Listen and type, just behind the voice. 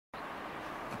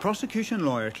prosecution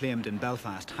lawyer claimed in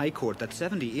Belfast High Court that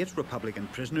 78 Republican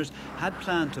prisoners had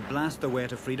planned to blast their way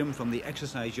to freedom from the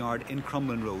exercise yard in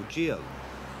Crumlin Road jail.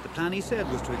 The plan, he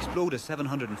said, was to explode a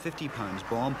 £750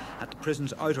 bomb at the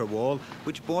prison's outer wall,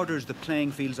 which borders the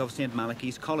playing fields of St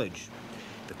Malachy's College.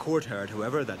 The court heard,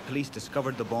 however, that police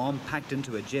discovered the bomb packed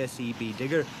into a JCB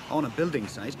digger on a building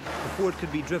site before it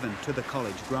could be driven to the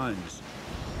college grounds.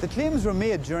 The claims were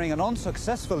made during an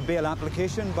unsuccessful bail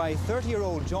application by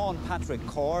 30-year-old John Patrick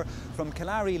Corr from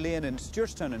Killary Lane in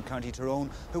Stewartstown in County Tyrone,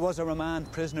 who was a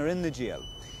remand prisoner in the jail.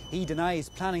 He denies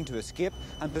planning to escape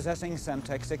and possessing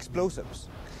Semtex explosives.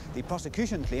 The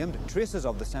prosecution claimed traces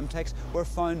of the Semtex were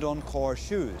found on Corr's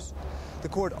shoes. The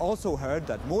court also heard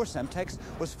that more Semtex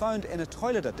was found in a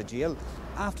toilet at the jail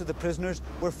after the prisoners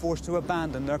were forced to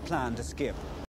abandon their planned escape.